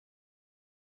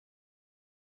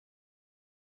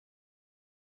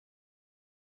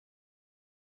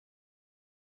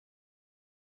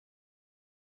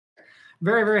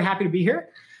Very, very happy to be here.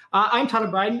 I'm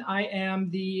Bryden. I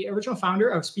am the original founder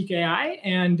of Speak AI,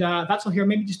 and Vatsal here.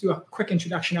 Maybe just do a quick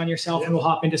introduction on yourself, and we'll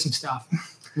hop into some stuff.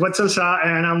 Vatsal Shah,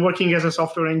 and I'm working as a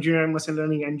software engineer and machine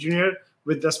learning engineer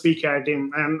with the Speak AI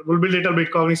team. And we'll be a little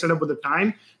bit cognizant about the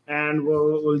time, and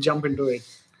we'll jump into it.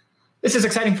 This is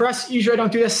exciting for us. Usually I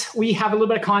don't do this. We have a little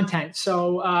bit of content.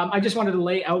 So I just wanted to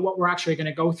lay out what we're actually going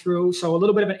to go through. So a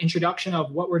little bit of an introduction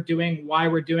of what we're doing, why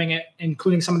we're doing it,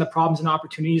 including some of the problems and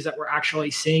opportunities that we're actually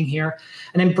seeing here.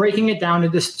 And then breaking it down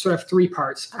into this sort of three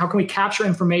parts. How can we capture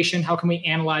information? How can we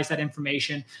analyze that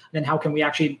information? And then how can we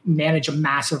actually manage a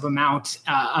massive amount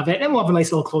of it? And we'll have a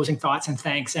nice little closing thoughts and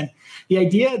thanks. And the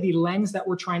idea, the lens that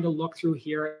we're trying to look through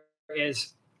here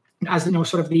is, as you know,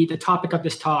 sort of the topic of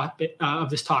this talk,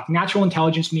 natural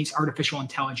intelligence meets artificial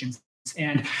intelligence,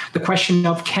 and the question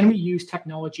of, can we use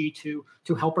technology to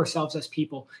help ourselves as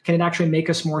people? Can it actually make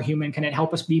us more human? Can it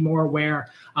help us be more aware,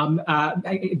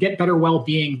 get better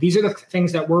well-being? These are the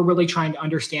things that we're really trying to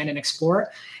understand and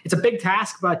explore. It's a big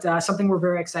task, but something we're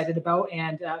very excited about.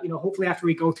 And hopefully after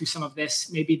we go through some of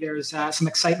this, maybe there's some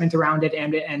excitement around it,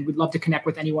 and we'd love to connect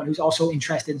with anyone who's also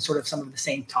interested in sort of some of the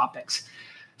same topics.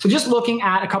 So just looking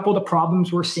at a couple of the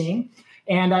problems we're seeing,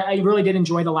 and I really did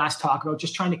enjoy the last talk about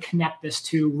just trying to connect this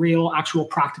to real, actual,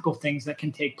 practical things that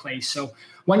can take place. So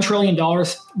 $1 trillion,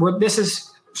 this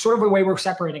is sort of the way we're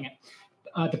separating it.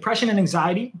 Depression and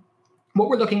anxiety, what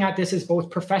we're looking at this is both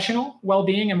professional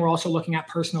well-being, and we're also looking at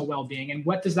personal well-being, and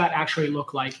what does that actually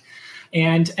look like?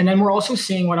 And then we're also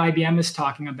seeing what IBM is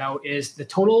talking about is the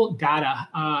total data,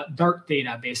 dark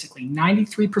data, basically.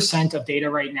 93% of data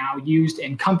right now used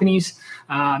in companies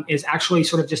is actually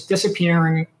sort of just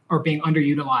disappearing or being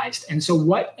underutilized. And so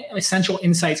what essential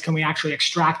insights can we actually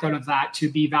extract out of that to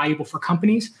be valuable for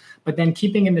companies, but then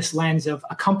keeping in this lens of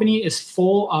a company is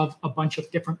full of a bunch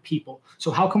of different people. So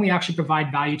how can we actually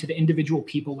provide value to the individual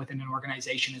people within an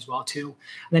organization as well too?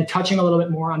 And then touching a little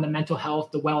bit more on the mental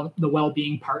health, the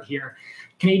well-being part here.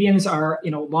 Canadians are, a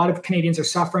lot of Canadians are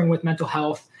suffering with mental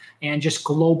health, and just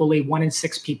globally, 1 in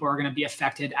 6 people are going to be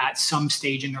affected at some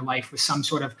stage in their life with some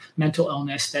sort of mental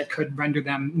illness that could render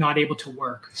them not able to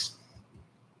work.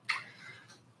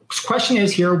 Question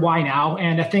is here, why now?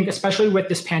 And I think especially with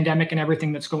this pandemic and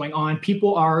everything that's going on,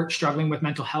 people are struggling with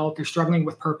mental health, they're struggling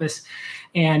with purpose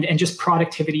and just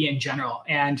productivity in general.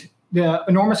 And the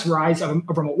enormous rise of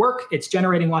remote work, it's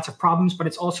generating lots of problems, but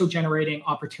it's also generating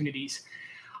opportunities.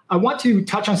 I want to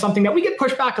touch on something that we get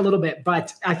pushed back a little bit,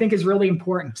 but I think is really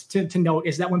important to note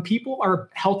is that when people are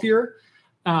healthier,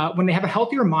 when they have a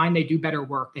healthier mind, they do better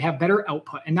work, they have better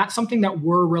output. And that's something that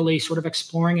we're really sort of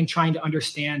exploring and trying to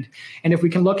understand. And if we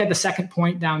can look at the second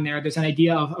point down there, there's an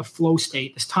idea of flow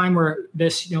state, this time where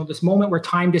this moment where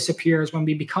time disappears, when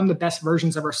we become the best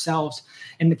versions of ourselves.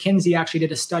 And McKinsey actually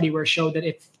did a study where it showed that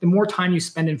if the more time you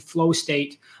spend in flow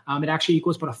state, it actually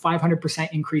equals about a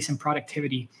 500% increase in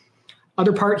productivity.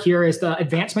 Other part here is the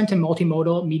advancement in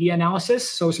multimodal media analysis.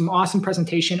 So some awesome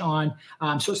presentation on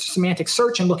sort of semantic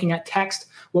search and looking at text.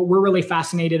 What we're really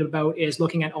fascinated about is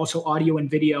looking at also audio and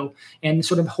video and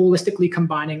sort of holistically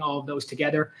combining all of those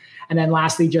together. And then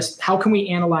lastly, just how can we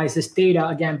analyze this data,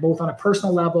 again, both on a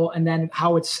personal level and then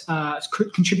how it's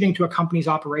contributing to a company's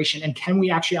operation, and can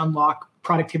we actually unlock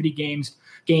productivity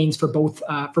gains for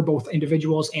both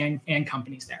individuals and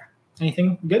companies there.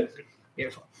 Anything good?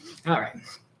 Beautiful. All right.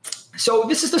 So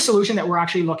this is the solution that we're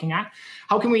actually looking at.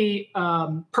 How can we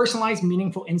personalize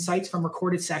meaningful insights from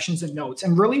recorded sessions and notes?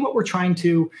 And really what we're trying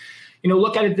to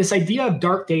look at it, this idea of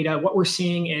dark data, what we're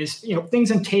seeing is things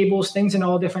in tables, things in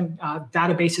all different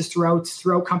databases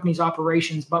throughout companies'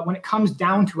 operations. But when it comes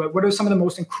down to it, what are some of the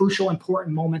most crucial,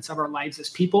 important moments of our lives as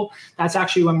people? That's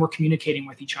actually when we're communicating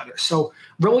with each other. So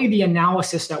really the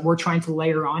analysis that we're trying to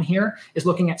layer on here is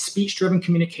looking at speech-driven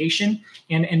communication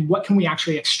and what can we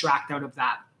actually extract out of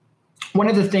that. One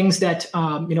of the things that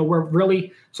we're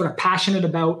really sort of passionate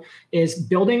about is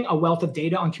building a wealth of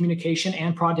data on communication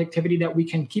and productivity that we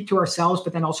can keep to ourselves,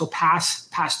 but then also pass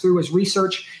through as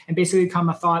research and basically become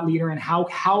a thought leader. And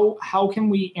how can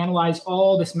we analyze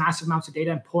all this massive amounts of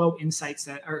data and pull out insights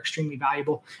that are extremely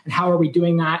valuable? And how are we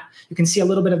doing that? You can see a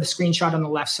little bit of the screenshot on the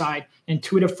left side,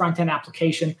 intuitive front-end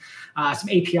application, some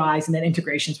APIs, and then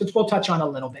integrations, which we'll touch on a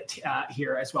little bit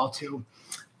here as well too.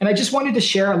 And I just wanted to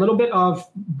share a little bit of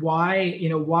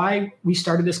why we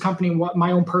started this company, what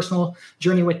my own personal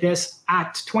journey with this.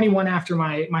 At 21, after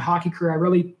my hockey career, I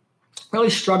really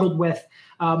struggled with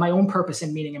my own purpose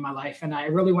and meaning in my life. And I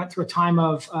really went through a time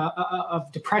of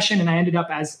depression, and I ended up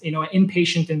as an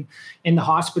inpatient in the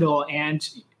hospital. And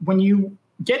when you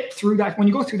get through that, when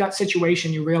you go through that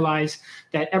situation, you realize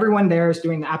that everyone there is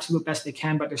doing the absolute best they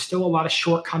can, but there's still a lot of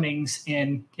shortcomings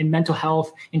in mental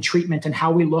health, in treatment, and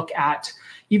how we look at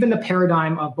even the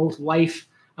paradigm of both life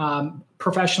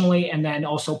professionally and then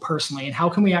also personally, and how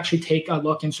can we actually take a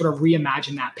look and sort of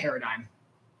reimagine that paradigm.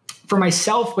 For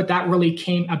myself, what that really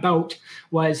came about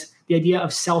was the idea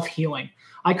of self-healing.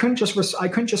 I couldn't just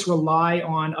rely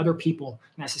on other people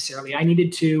necessarily. I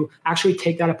needed to actually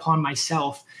take that upon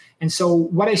myself. And so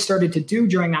what I started to do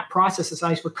during that process as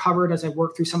I recovered, as I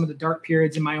worked through some of the dark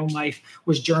periods in my own life,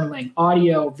 was journaling,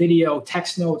 audio, video,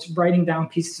 text notes, writing down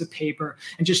pieces of paper,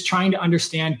 and just trying to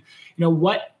understand,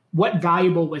 what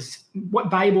valuable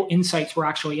insights were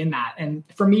actually in that. And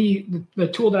for me, the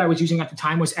tool that I was using at the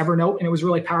time was Evernote, and it was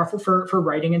really powerful for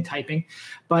writing and typing.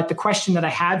 But the question that I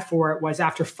had for it was,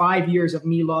 after 5 years of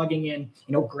me logging in,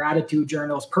 gratitude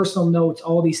journals, personal notes,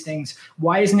 all these things,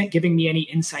 why isn't it giving me any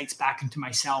insights back into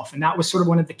myself? And that was sort of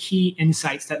one of the key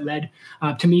insights that led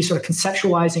to me sort of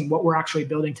conceptualizing what we're actually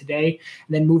building today,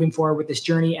 and then moving forward with this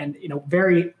journey. And,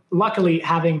 very luckily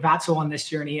having Vatsal on this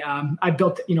journey, I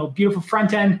built, beautiful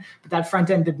front end, but that front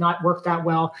end did not work that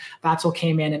well. Vatsal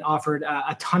came in and offered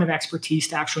a ton of expertise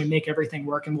to actually make everything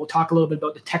work. And we'll talk a little bit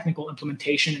about the technical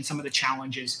implementation and some of the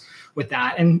challenges with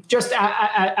that. And just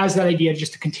as that idea,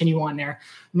 just to continue on there,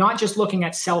 not just looking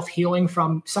at self-healing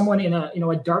from someone in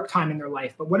a dark time in their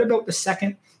life, but what about the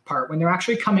second part, when they're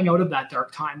actually coming out of that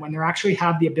dark time, when they actually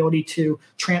have the ability to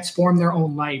transform their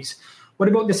own lives? What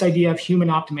about this idea of human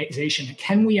optimization?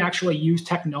 Can we actually use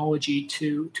technology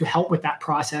to help with that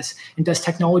process? And does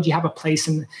technology have a place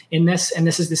in this? And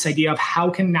this is this idea of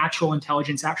how can natural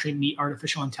intelligence actually meet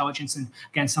artificial intelligence? And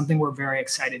again, something we're very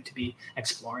excited to be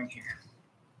exploring here.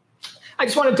 I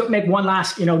just wanted to make one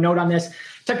last note on this.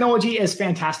 Technology is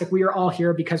fantastic. We are all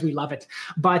here because we love it,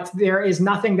 but there is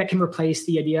nothing that can replace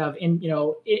the idea of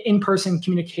in-person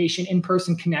communication,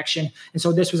 in-person connection. And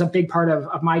so this was a big part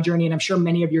of my journey, and I'm sure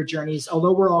many of your journeys.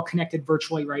 Although we're all connected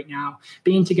virtually right now,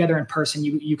 being together in person,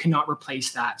 you cannot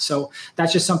replace that. So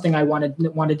that's just something I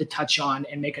wanted to touch on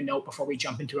and make a note before we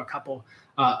jump into a couple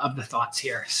of the thoughts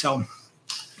here. So.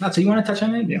 So you want to touch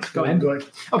on it? Yeah, go ahead.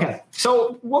 Okay.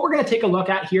 So what we're going to take a look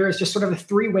at here is just sort of the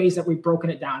three ways that we've broken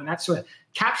it down. And that's sort of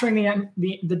capturing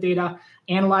the data,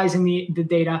 analyzing the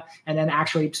data, and then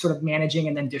actually sort of managing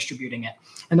and then distributing it.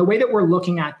 And the way that we're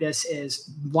looking at this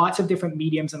is lots of different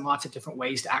mediums and lots of different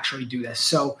ways to actually do this.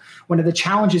 So one of the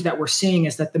challenges that we're seeing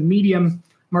is that the medium,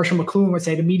 Marshall McLuhan would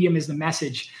say, the medium is the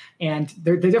message. And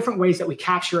the different ways that we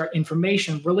capture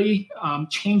information really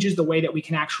changes the way that we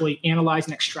can actually analyze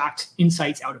and extract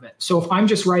insights out of it. So if I'm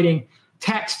just writing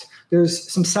text,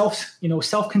 there's some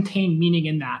self-contained meaning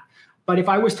in that. But if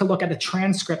I was to look at the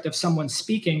transcript of someone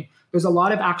speaking, there's a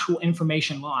lot of actual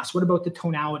information lost. What about the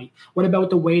tonality? What about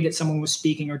the way that someone was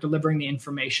speaking or delivering the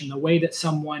information, the way that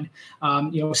someone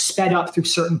sped up through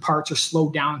certain parts or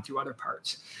slowed down through other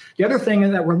parts? The other thing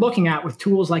that we're looking at with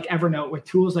tools like Evernote, with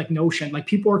tools like Notion, like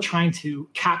people are trying to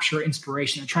capture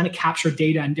inspiration. They're trying to capture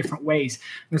data in different ways.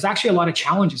 There's actually a lot of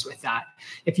challenges with that.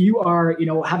 If you are,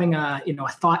 having a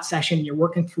thought session, you're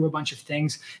working through a bunch of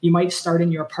things, you might start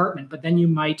in your apartment, but then you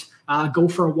might go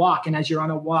for a walk. And as you're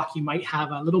on a walk, you might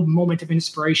have a little moment of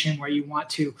inspiration where you want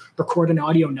to record an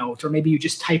audio note, or maybe you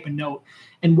just type a note.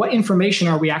 And what information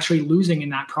are we actually losing in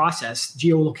that process?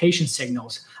 Geolocation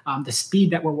signals, the speed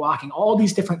that we're walking, all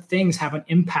these different things have an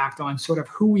impact on sort of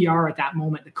who we are at that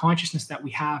moment, the consciousness that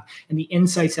we have, and the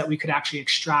insights that we could actually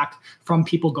extract from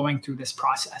people going through this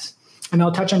process. And I'll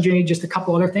touch on just a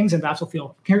couple other things, and Vatsal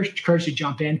feel encouraged to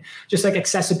jump in, just like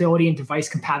accessibility and device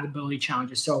compatibility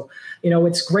challenges. So,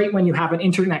 it's great when you have an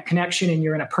internet connection and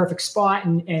you're in a perfect spot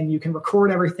and you can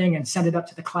record everything and send it up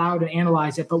to the cloud and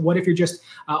analyze it. But what if you're just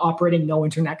operating no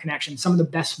internet connection? Some of the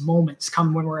best moments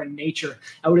come when we're in nature,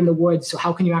 out in the woods. So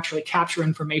how can you actually capture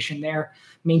information there,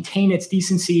 maintain its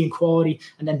decency and quality,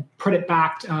 and then put it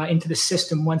back into the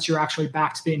system once you're actually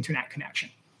back to the internet connection?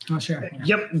 Oh, sure. Yeah.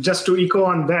 Yep. Just to echo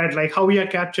on that, like how we are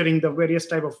capturing the various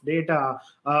type of data,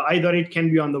 either it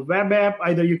can be on the web app,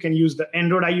 either you can use the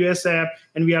Android iOS app,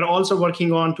 and we are also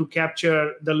working on to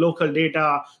capture the local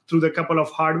data through the couple of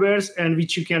hardwares, and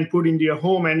which you can put into your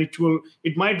home, and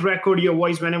it might record your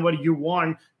voice whenever you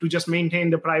want to just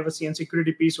maintain the privacy and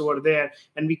security piece over there.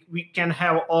 And we can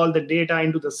have all the data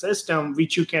into the system,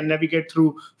 which you can navigate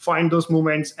through, find those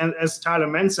moments. And as Tyler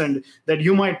mentioned, that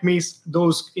you might miss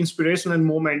those inspirational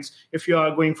moments if you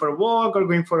are going for a walk or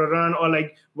going for a run or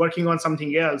like working on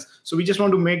something else. So we just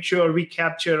want to make sure we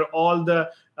capture all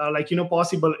the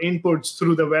possible inputs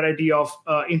through the variety of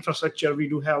infrastructure we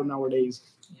do have nowadays.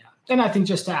 Yeah. And I think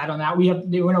just to add on that, we're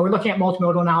looking at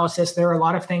multimodal analysis. There are a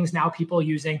lot of things now people are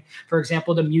using, for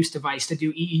example, the Muse device to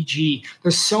do EEG.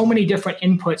 There's so many different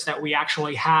inputs that we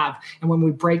actually have. And when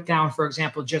we break down, for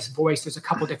example, just voice, there's a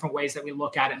couple different ways that we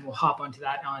look at it. And we'll hop onto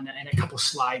that in a couple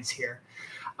slides here.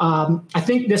 I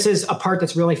think this is a part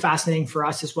that's really fascinating for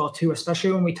us as well, too,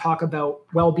 especially when we talk about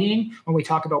well-being, when we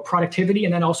talk about productivity,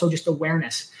 and then also just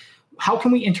awareness. How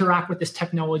can we interact with this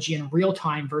technology in real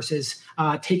time versus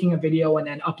taking a video and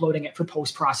then uploading it for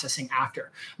post-processing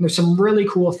after? And there's some really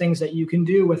cool things that you can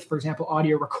do with, for example,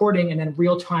 audio recording and then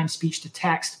real-time speech to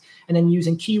text, and then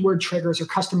using keyword triggers or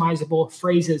customizable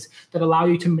phrases that allow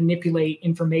you to manipulate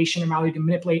information, allow you to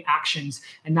manipulate actions.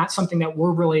 And that's something that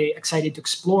we're really excited to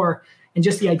explore. And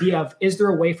just the idea of, is there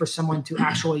a way for someone to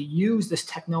actually use this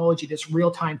technology, this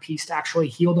real-time piece, to actually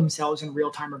heal themselves in real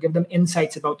time or give them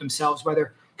insights about themselves,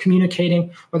 whether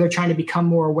communicating, whether trying to become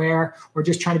more aware or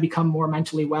just trying to become more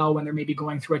mentally well when they're maybe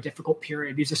going through a difficult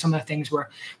period. These are some of the things we're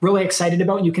really excited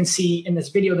about. And you can see in this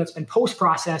video that's been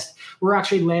post-processed, we're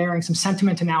actually layering some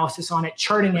sentiment analysis on it,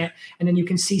 charting it, and then you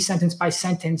can see sentence by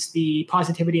sentence the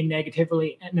positivity and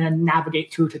negativity, and then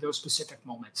navigate through to those specific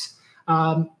moments.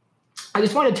 I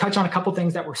just want to touch on a couple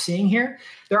things that we're seeing here.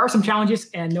 There are some challenges,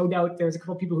 and no doubt there's a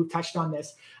couple people who've touched on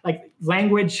this. Like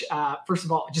language, first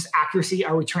of all, just accuracy.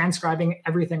 Are we transcribing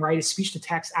everything right? Is speech to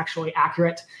text actually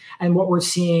accurate? And what we're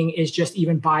seeing is just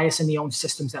even bias in the own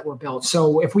systems that were built.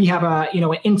 So if we have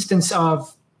an instance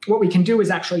of, what we can do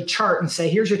is actually chart and say,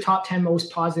 here's your top 10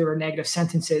 most positive or negative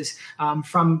sentences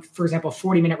from, for example, a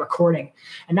 40-minute recording.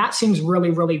 And that seems really,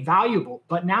 really valuable.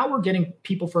 But now we're getting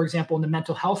people, for example, in the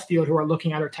mental health field who are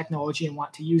looking at our technology and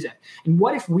want to use it. And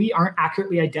what if we aren't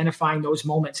accurately identifying those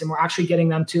moments and we're actually getting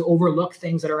them to overlook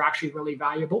things that are actually really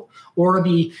valuable, or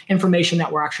the information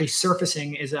that we're actually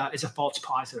surfacing is a false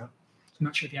positive? I'm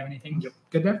not sure if you have anything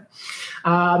good there.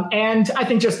 And I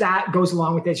think just that goes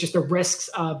along with it. It's just the risks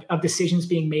of decisions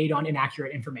being made on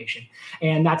inaccurate information.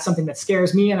 And that's something that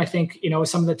scares me. And I think,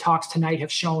 some of the talks tonight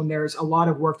have shown there's a lot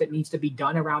of work that needs to be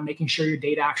done around making sure your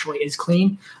data actually is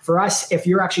clean. For us, if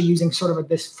you're actually using sort of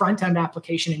this front-end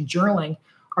application in journaling,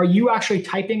 are you actually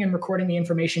typing and recording the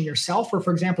information yourself? Or,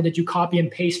 for example, did you copy and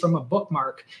paste from a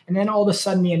bookmark? And then all of a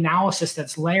sudden the analysis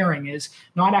that's layering is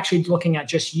not actually looking at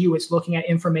just you, it's looking at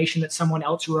information that someone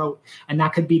else wrote. And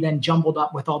that could be then jumbled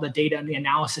up with all the data and the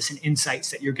analysis and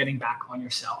insights that you're getting back on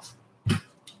yourself.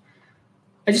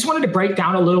 I just wanted to break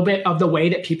down a little bit of the way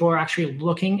that people are actually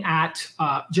looking at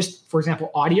just, for example,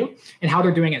 audio and how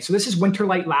they're doing it. So this is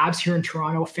Winterlight Labs here in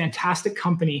Toronto, a fantastic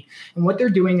company. And what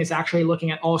they're doing is actually looking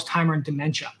at Alzheimer's and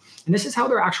dementia. And this is how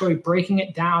they're actually breaking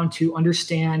it down to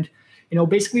understand,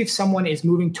 basically if someone is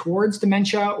moving towards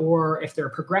dementia, or if they're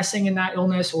progressing in that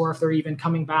illness, or if they're even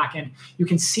coming back. And you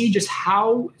can see just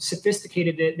how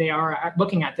sophisticated they are at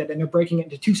looking at that. And they're breaking it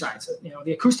into two sides.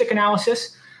 The acoustic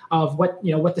analysis of what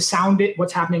the sound,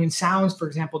 what's happening in sounds, for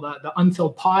example, the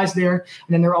unfilled pause there.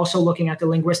 And then they're also looking at the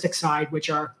linguistic side, which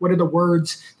are, what are the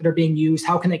words that are being used?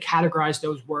 How can they categorize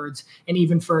those words? And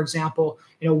even, for example,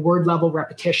 word level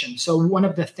repetition. So one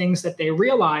of the things that they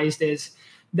realized is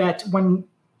that when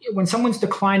someone's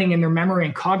declining in their memory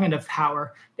and cognitive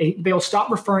power, they'll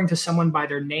stop referring to someone by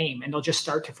their name, and they'll just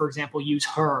start to, for example, use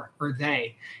her or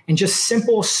they. And just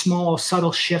simple, small,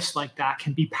 subtle shifts like that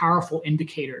can be powerful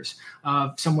indicators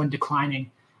of someone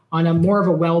declining. On a more of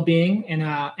a well-being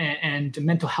and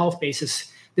mental health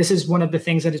basis, this is one of the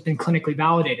things that has been clinically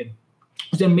validated.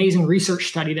 There's an amazing research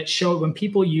study that showed when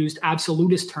people used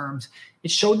absolutist terms, it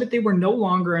showed that they were no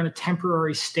longer in a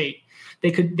temporary state.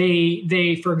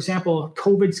 They, for example,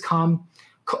 COVID's come,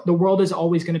 the world is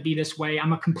always going to be this way.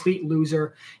 I'm a complete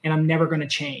loser and I'm never going to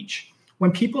change.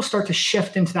 When people start to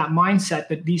shift into that mindset,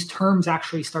 that these terms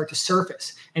actually start to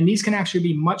surface, and these can actually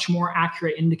be much more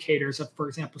accurate indicators of, for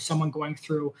example, someone going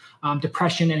through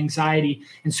depression and anxiety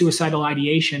and suicidal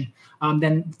ideation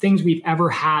than things we've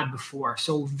ever had before.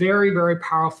 So very, very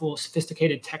powerful,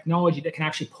 sophisticated technology that can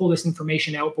actually pull this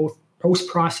information out, both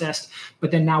post-processed, but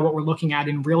then now what we're looking at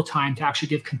in real time to actually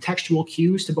give contextual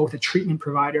cues to both a treatment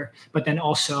provider, but then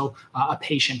also a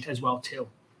patient as well too.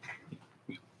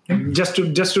 Just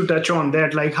to touch on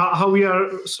that, like how we are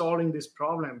solving this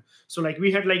problem. So like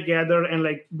we had gathered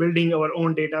and building our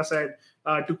own data set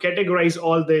to categorize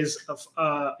all these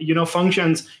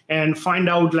functions and find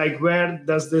out like where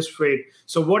does this fit.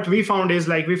 So what we found is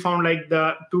like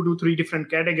the 2 to 3 different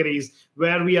categories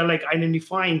where we are like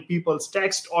identifying people's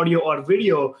text, audio, or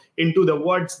video into the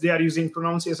words they are using,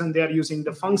 pronunciation they are using,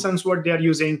 the functions what they are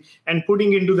using, and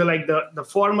putting into the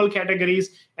formal categories.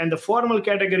 And the formal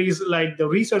categories, like the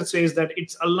research says that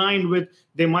it's aligned with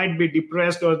they might be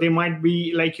depressed or they might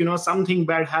be like something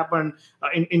bad happened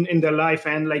in their life.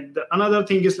 And like another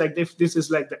thing is like if this is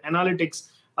like the analytics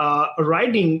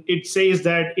writing, it says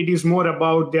that it is more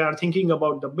about they are thinking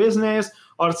about the business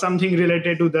or something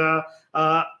related to the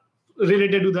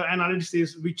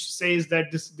analysis, which says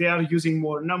that they are using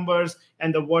more numbers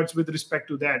and the words with respect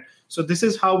to that. So this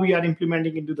is how we are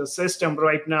implementing into the system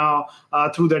right now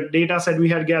through the data set we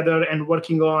had gathered and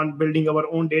working on building our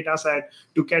own data set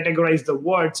to categorize the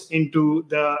words into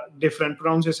the different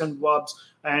pronunciation verbs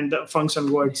and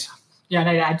function words. Yeah, and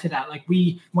I'd add to that, like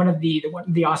one of the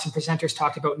awesome presenters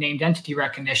talked about named entity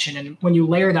recognition, and when you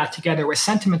layer that together with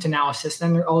sentiment analysis,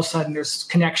 then all of a sudden there's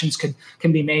connections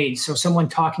can be made. So someone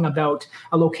talking about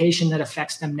a location that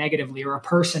affects them negatively, or a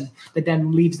person that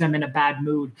then leaves them in a bad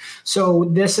mood. So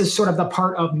this is sort of the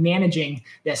part of managing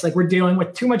this. Like we're dealing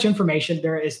with too much information.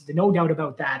 There is no doubt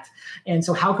about that. And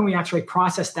so how can we actually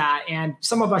process that? And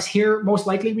some of us here, most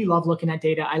likely, we love looking at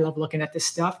data. I love looking at this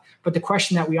stuff. But the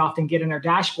question that we often get in our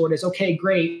dashboard is, okay,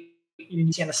 great.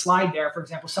 You see on the slide there, for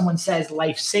example, someone says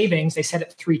life savings. They said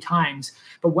it 3 times,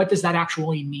 but what does that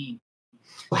actually mean?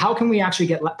 How can we actually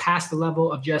get past the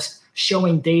level of just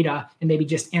showing data and maybe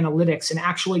just analytics and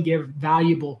actually give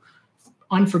valuable,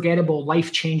 unforgettable,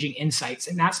 life-changing insights?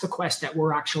 And that's the quest that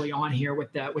we're actually on here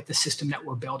with the system that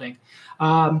we're building.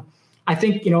 I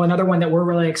think, another one that we're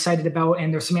really excited about,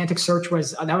 and the semantic search that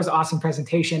was an awesome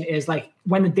presentation, is like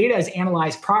when the data is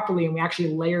analyzed properly and we actually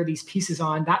layer these pieces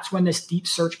on, that's when this deep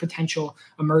search potential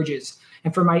emerges.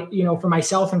 And for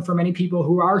myself and for many people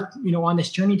who are, on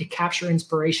this journey to capture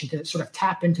inspiration, to sort of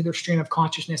tap into their stream of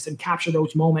consciousness and capture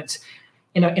those moments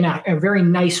in a very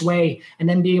nice way, and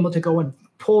then be able to go and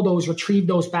pull those, retrieve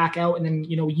those back out, and then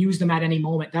use them at any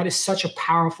moment. That is such a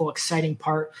powerful, exciting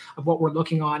part of what we're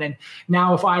looking on. And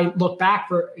now, if I look back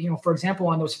for example,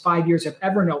 on those 5 years of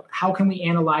Evernote, how can we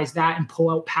analyze that and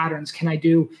pull out patterns? Can I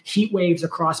do heat waves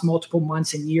across multiple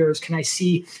months and years? Can I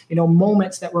see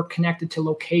moments that were connected to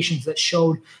locations that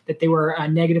showed that they were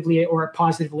negatively or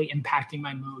positively impacting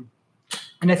my mood?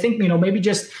 And I think maybe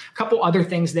just a couple other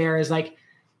things there is like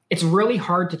it's really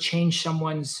hard to change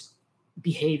someone's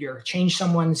behavior, change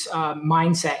someone's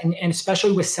mindset, and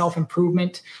especially with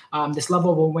self-improvement, this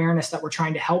level of awareness that we're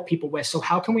trying to help people with. So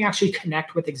how can we actually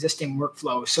connect with existing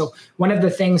workflows? So one of the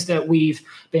things that we've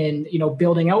been,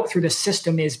 building out through the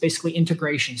system is basically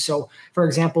integration. So for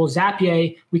example,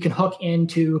 Zapier, we can hook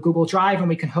into Google Drive and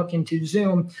we can hook into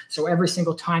Zoom. So every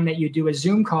single time that you do a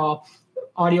Zoom call,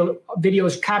 audio, video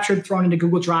is captured, thrown into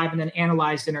Google Drive, and then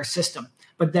analyzed in our system.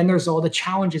 But then there's all the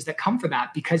challenges that come for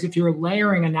that, because if you're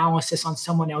layering analysis on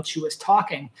someone else who is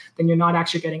talking, then you're not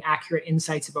actually getting accurate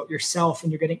insights about yourself,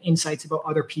 and you're getting insights about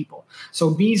other people.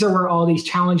 So these are where all these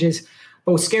challenges,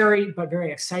 both scary but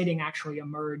very exciting, actually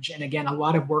emerge. And again, a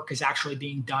lot of work is actually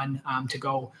being done to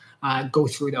go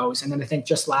through those. And then I think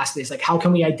just lastly is like, how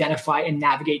can we identify and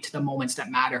navigate to the moments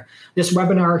that matter? This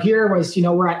webinar here was, we're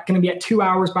going to be at 2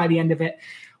 hours by the end of it.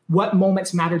 What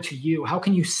moments matter to you? How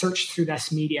can you search through this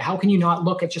media? How can you not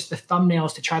look at just the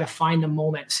thumbnails to try to find the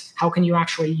moments? How can you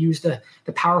actually use the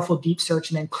powerful deep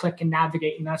search and then click and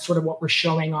navigate? And that's sort of what we're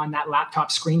showing on that laptop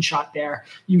screenshot there.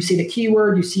 You see the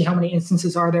keyword, you see how many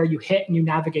instances are there, you hit and you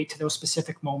navigate to those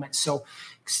specific moments. So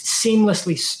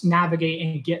seamlessly navigate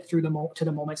and get through to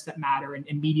the moments that matter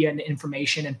in media and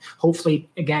information, and hopefully,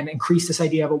 again, increase this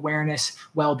idea of awareness,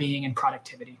 well-being, and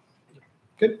productivity.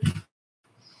 Good.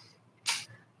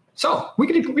 So we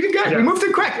did good. Yeah. We moved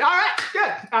through quick. All right,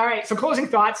 good. All right. So closing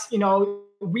thoughts.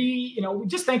 We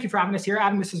just thank you for having us here,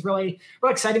 Adam. This is really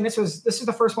exciting. This is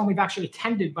the first one we've actually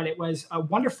attended, but it was a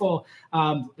wonderful,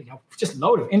 just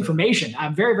load of information.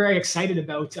 I'm very, very excited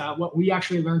about what we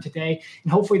actually learned today,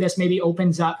 and hopefully this maybe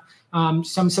opens up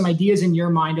some ideas in your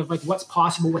mind of like what's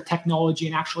possible with technology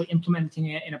and actually implementing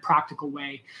it in a practical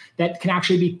way that can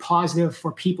actually be positive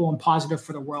for people and positive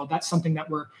for the world. That's something that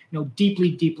we're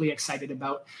deeply, deeply excited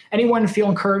about. Anyone feel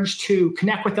encouraged to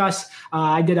connect with us?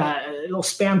 I did a little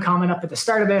spam comment up at the start.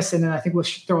 start of this, and then I think we'll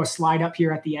throw a slide up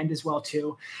here at the end as well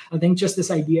too. I think just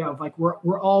this idea of like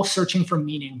we're all searching for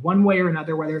meaning one way or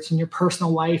another, whether it's in your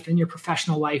personal life, in your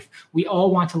professional life. We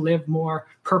all want to live more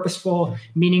purposeful,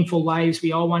 meaningful lives.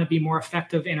 We all want to be more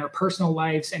effective in our personal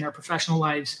lives and our professional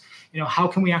lives. How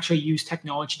can we actually use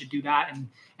technology to do that?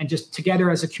 And just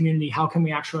together as a community, how can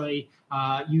we actually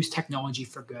use technology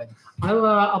for good?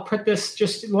 I'll put this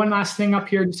just one last thing up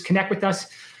here. Just connect with us.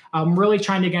 I'm really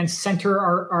trying to, again, center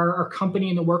our company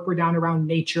and the work we're doing around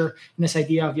nature and this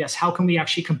idea of, yes, how can we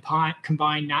actually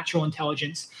combine natural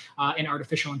intelligence and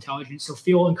artificial intelligence? So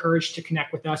feel encouraged to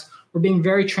connect with us. We're being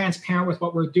very transparent with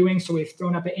what we're doing. So we've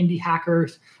thrown up an Indie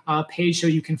Hackers page so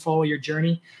you can follow your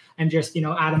journey. And just,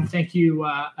 Adam, thank you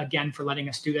again for letting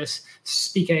us do this.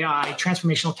 Speak AI,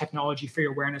 transformational technology for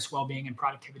your awareness, well-being, and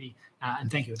productivity. And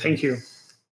thank you. Thank you.